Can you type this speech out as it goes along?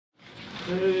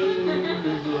What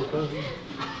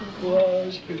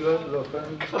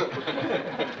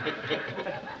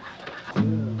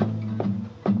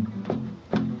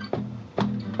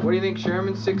do you think,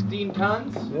 Sherman? 16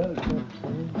 tons? Yeah.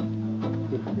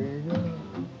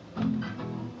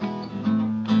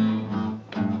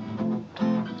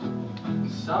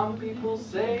 Some people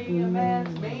say a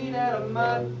man's made out of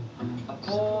mud, a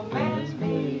poor man's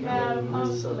made out of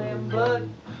muscle and blood.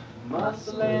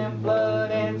 Muscle and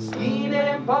blood and skin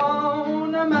and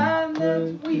bone, a mind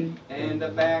that's weak and a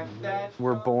back that's...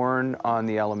 We're born on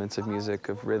the elements of music,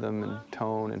 of rhythm and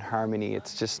tone and harmony.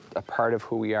 It's just a part of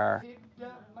who we are.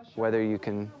 Whether you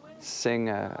can sing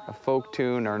a folk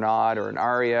tune or not, or an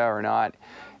aria or not,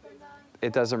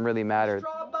 it doesn't really matter.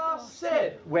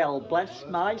 Said, well, bless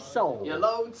my soul. You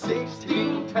load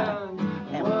 16 tons,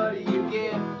 and what do you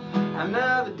get?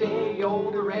 Another day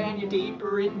older and you're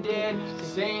deeper in debt.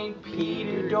 St.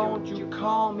 Peter, don't you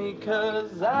call me,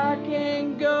 'cause I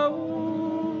can go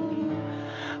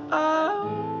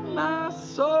out my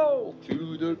soul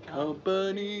to the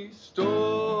company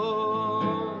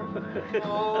store.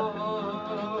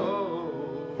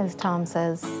 As Tom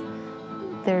says,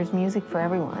 there's music for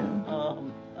everyone.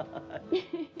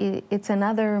 It's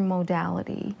another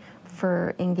modality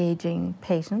for engaging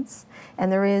patients,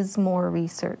 and there is more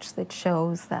research that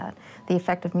shows that the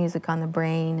effect of music on the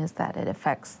brain is that it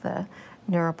affects the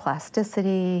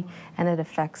neuroplasticity, and it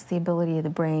affects the ability of the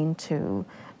brain to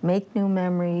make new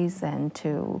memories and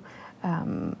to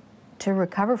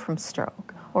recover from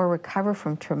stroke or recover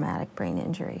from traumatic brain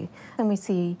injury. And we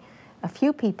see a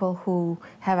few people who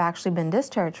have actually been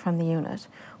discharged from the unit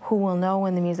who will know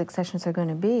when the music sessions are going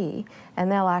to be,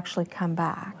 and they'll actually come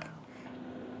back.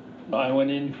 I went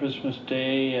in Christmas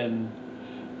Day and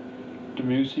the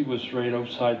music was right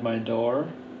outside my door,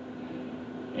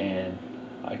 and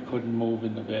I couldn't move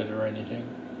in the bed or anything,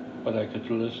 but I could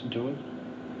listen to it,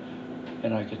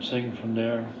 and I could sing from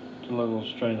there. The little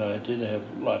strength that I did have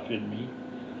left in me,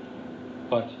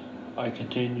 but I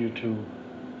continued to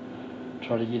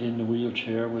try to get in the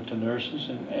wheelchair with the nurses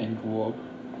and go up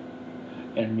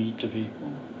and meet the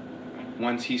people.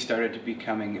 Once he started to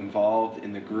becoming involved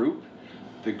in the group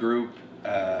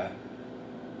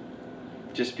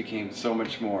just became so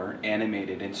much more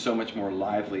animated and so much more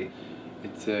lively.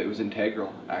 It was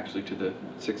integral, actually, to the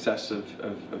success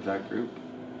of that group.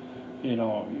 You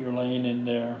know, you're laying in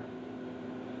there,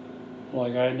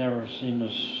 like I'd never seen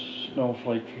a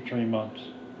snowflake for 3 months.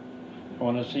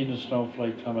 When I seen the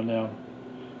snowflake coming down,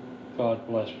 God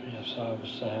bless me, I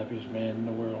was the happiest man in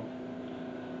the world.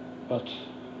 But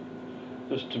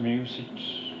just the music,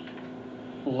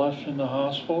 left in the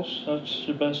hospitals, that's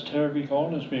the best therapy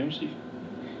going, is music.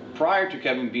 Prior to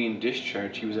Kevin being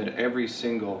discharged, he was at every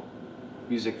single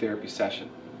music therapy session.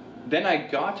 Then I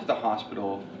got to the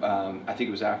hospital, I think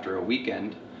it was after a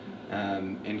weekend,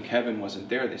 and Kevin wasn't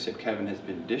there. They said Kevin has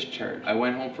been discharged. I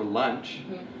went home for lunch.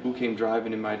 Who came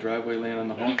driving in my driveway laying on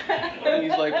the home? And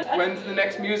he's like, when's the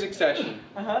next music session?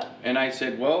 And I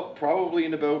said, well, probably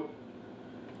in about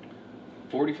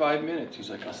 45 minutes. He's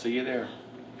like, I'll see you there.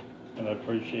 And I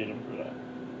appreciate him for that.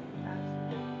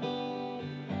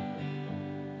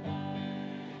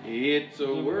 It's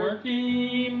a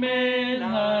working man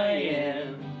I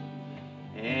am,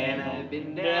 and I've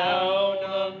been down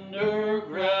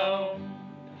underground,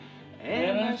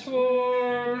 and I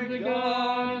swore to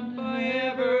God if I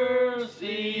ever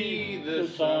see the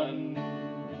sun,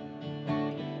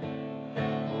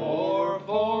 or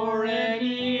for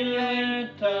any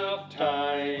length of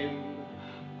time,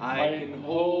 I can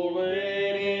hold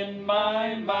it in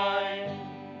my mind.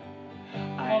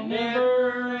 I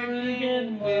never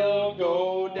again will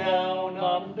go down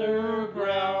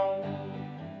underground.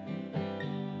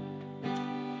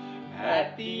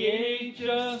 At the age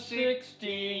of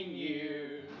 16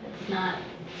 years. It's not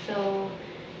so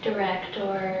direct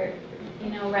or,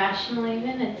 rational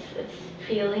even. It's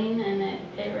feeling, and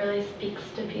it really speaks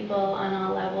to people on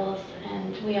all levels,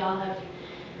 and we all have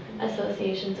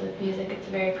associations with music. It's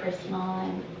very personal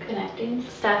and connecting.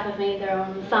 Staff have made their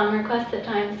own song requests at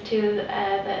times too,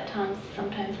 that Tom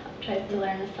sometimes tries to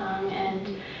learn a song,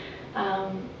 and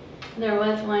there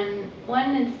was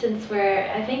one instance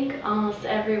where I think almost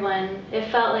everyone,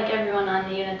 it felt like everyone on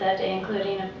the unit that day,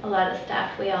 including a lot of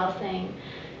staff, we all sang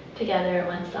together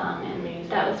one song, and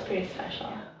that was pretty special.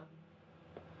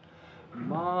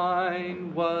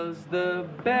 Mine was the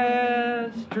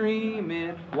best dream,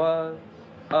 it was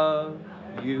of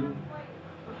you.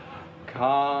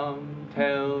 Come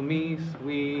tell me,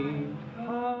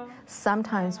 sweetheart.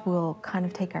 Sometimes we'll kind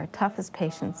of take our toughest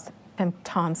patients and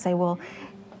Tom say, well,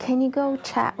 can you go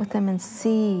chat with them and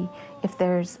see, if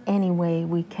there's any way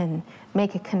we can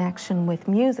make a connection with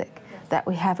music that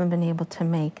we haven't been able to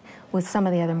make with some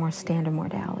of the other more standard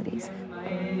modalities.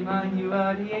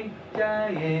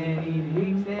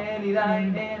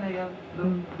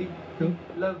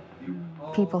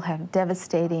 People have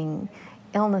devastating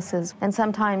illnesses, and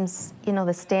sometimes, you know,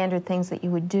 the standard things that you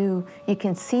would do, you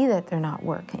can see that they're not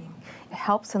working. It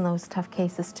helps in those tough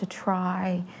cases to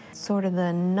try sort of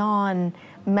the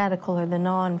non-medical or the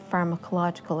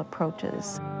non-pharmacological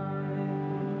approaches.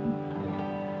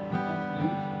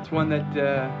 It's one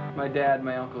that my dad and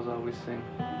my uncles always sing.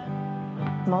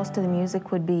 Most of the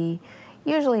music would be,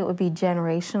 usually it would be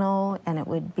generational, and it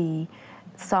would be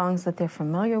songs that they're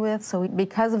familiar with. So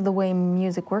because of the way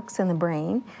music works in the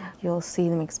brain, you'll see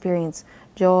them experience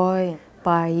joy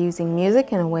by using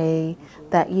music in a way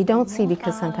that you don't see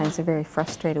because sometimes they're very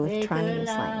frustrated with trying to use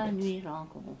language.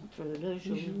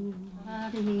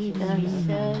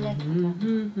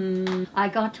 I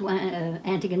got to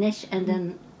Antigonish, and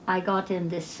then I got in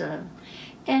this,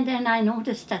 and then I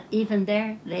noticed that even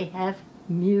there they have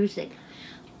music.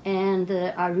 And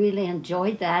I really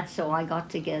enjoyed that, so I got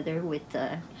together with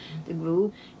the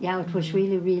group. Yeah, it was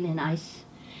really, really nice.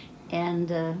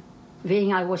 And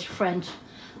being I was French,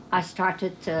 I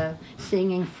started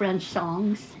singing French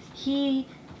songs. He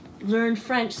learned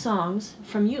French songs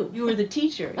from you. You were the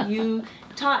teacher. You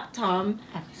taught Tom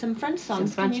some French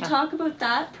songs. Can you talk about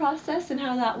that process and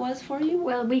how that was for you?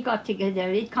 Well, we got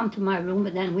together. He'd come to my room,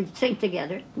 and then we'd sing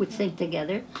together.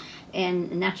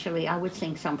 And naturally, I would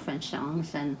sing some French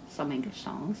songs and some English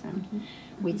songs, and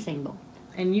we'd sing both.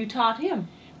 And you taught him?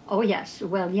 Oh, yes.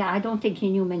 Well, yeah, I don't think he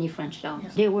knew many French songs.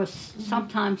 Yes. There was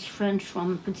sometimes French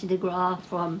from Petit de Gras,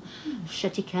 from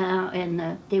Chatiquin,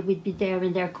 and they would be there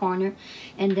in their corner.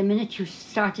 And the minute you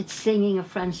started singing a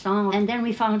French song, and then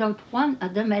we found out one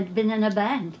of them had been in a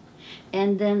band.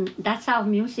 And then that's how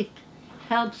music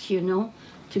helps, you know,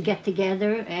 to get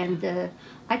together. And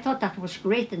I thought that was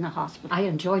great in the hospital. I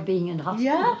enjoy being in the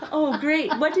hospital. Yeah? Oh,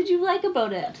 great. What did you like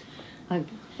about it?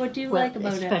 What do you like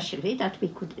about especially that we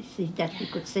could see, that we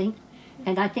could sing.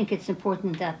 And I think it's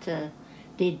important that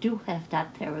they do have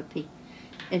that therapy.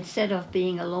 Instead of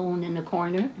being alone in the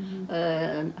corner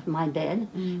of my bed,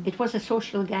 it was a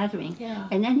social gathering. Yeah.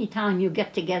 And any time you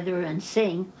get together and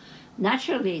sing,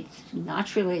 naturally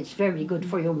it's very good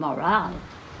for your morale.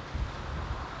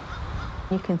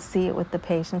 You can see it with the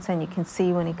patients, and you can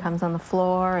see when he comes on the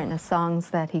floor, and the songs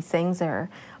that he sings are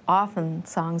often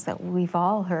songs that we've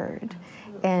all heard.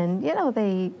 And, you know,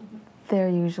 they're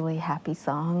usually happy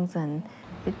songs, and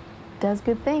it does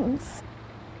good things.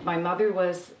 My mother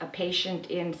was a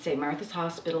patient in St. Martha's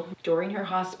Hospital. During her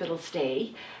hospital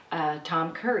stay,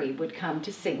 Tom Curry would come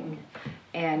to sing,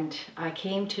 and I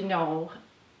came to know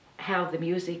how the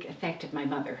music affected my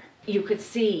mother. You could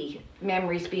see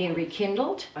memories being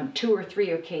rekindled on 2 or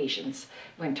 3 occasions.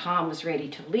 When Tom was ready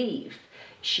to leave,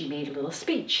 she made a little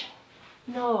speech.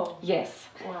 No. Yes.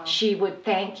 Wow. She would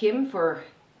thank him for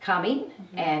coming,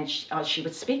 and she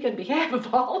would speak on behalf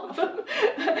of all of them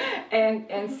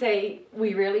and say,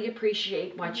 we really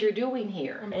appreciate what you're doing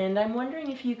here. And I'm wondering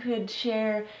if you could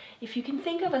share, if you can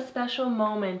think of a special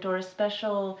moment or a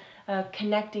special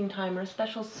connecting time or a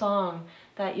special song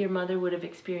that your mother would have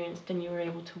experienced and you were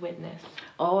able to witness.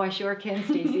 Oh, I sure can,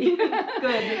 Stacey.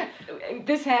 Good.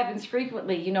 This happens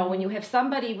frequently, you know, when you have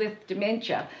somebody with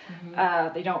dementia,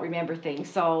 they don't remember things,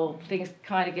 so things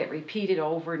kind of get repeated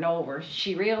over and over.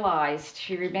 She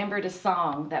remembered a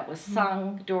song that was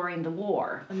sung during the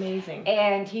war. Amazing.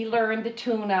 And he learned the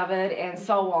tune of it and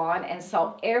so on, and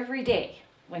so every day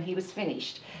when he was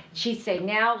finished, she'd say,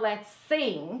 now let's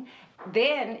sing.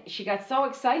 Then she got so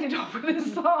excited over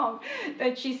this song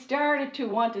that she started to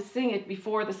want to sing it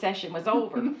before the session was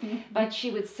over. But she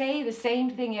would say the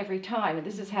same thing every time, and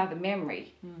this is how the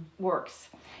memory works.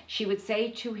 She would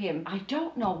say to him, I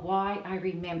don't know why I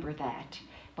remember that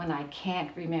when I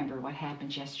can't remember what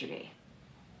happened yesterday.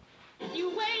 You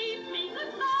waved me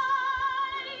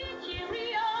goodbye,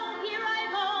 cheerio, here I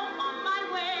go on my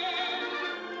way.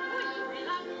 Wish me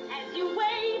luck as you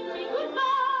waved me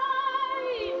goodbye.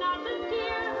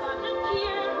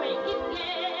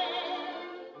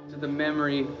 The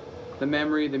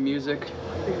memory, the music.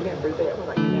 Remember that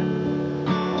like that.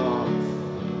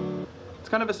 It's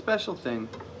kind of a special thing,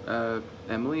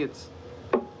 Emily. It's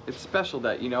special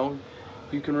that, you know,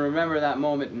 you can remember that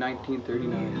moment in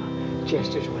 1939.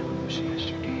 Just as well as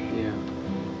yesterday. Yeah.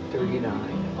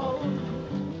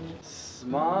 39.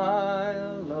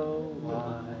 Smile, oh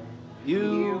why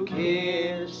you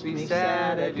kiss me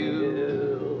sad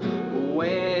adieu.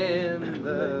 When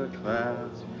the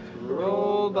clouds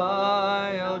roll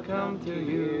by, I'll come to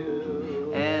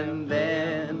you, and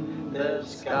then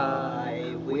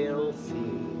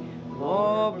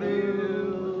all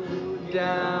blue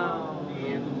down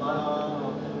in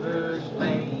Lover's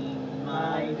Lane,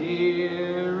 my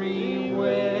dearie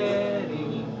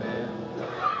wedding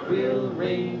bell will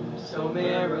ring so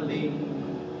merrily.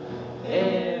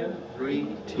 Every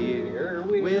tear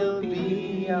will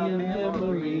be a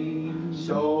memory.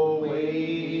 So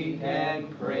wait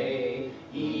and pray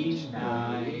each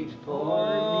night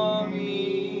for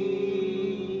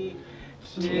me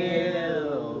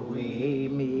till we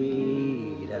meet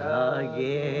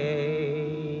again.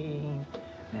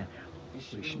 Now,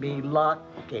 wish me luck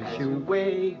as you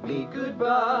wave me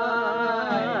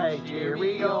goodbye.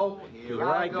 Cheerio, here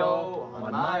I go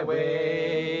on my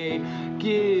way.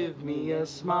 Give me a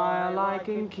smile I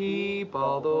can keep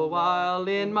all the while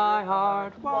in my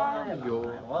heart while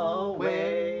you're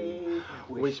away.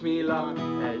 Wish me luck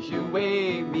as you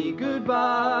wave me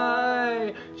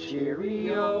goodbye.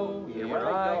 Cheerio, here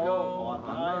I go on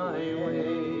my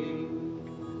way.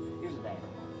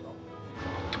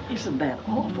 Isn't that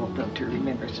awful, though, to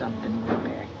remember something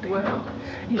back then? Well,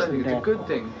 Isn't it's a good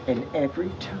thing. And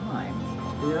every time.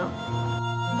 Yeah.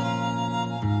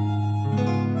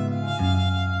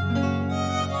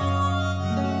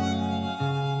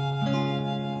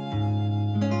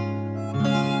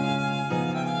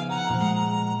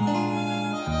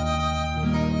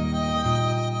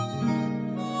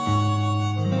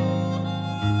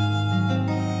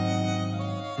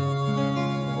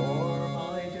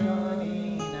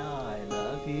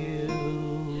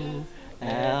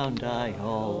 And I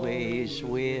always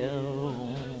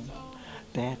will.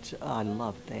 I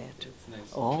love that.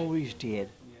 Always did.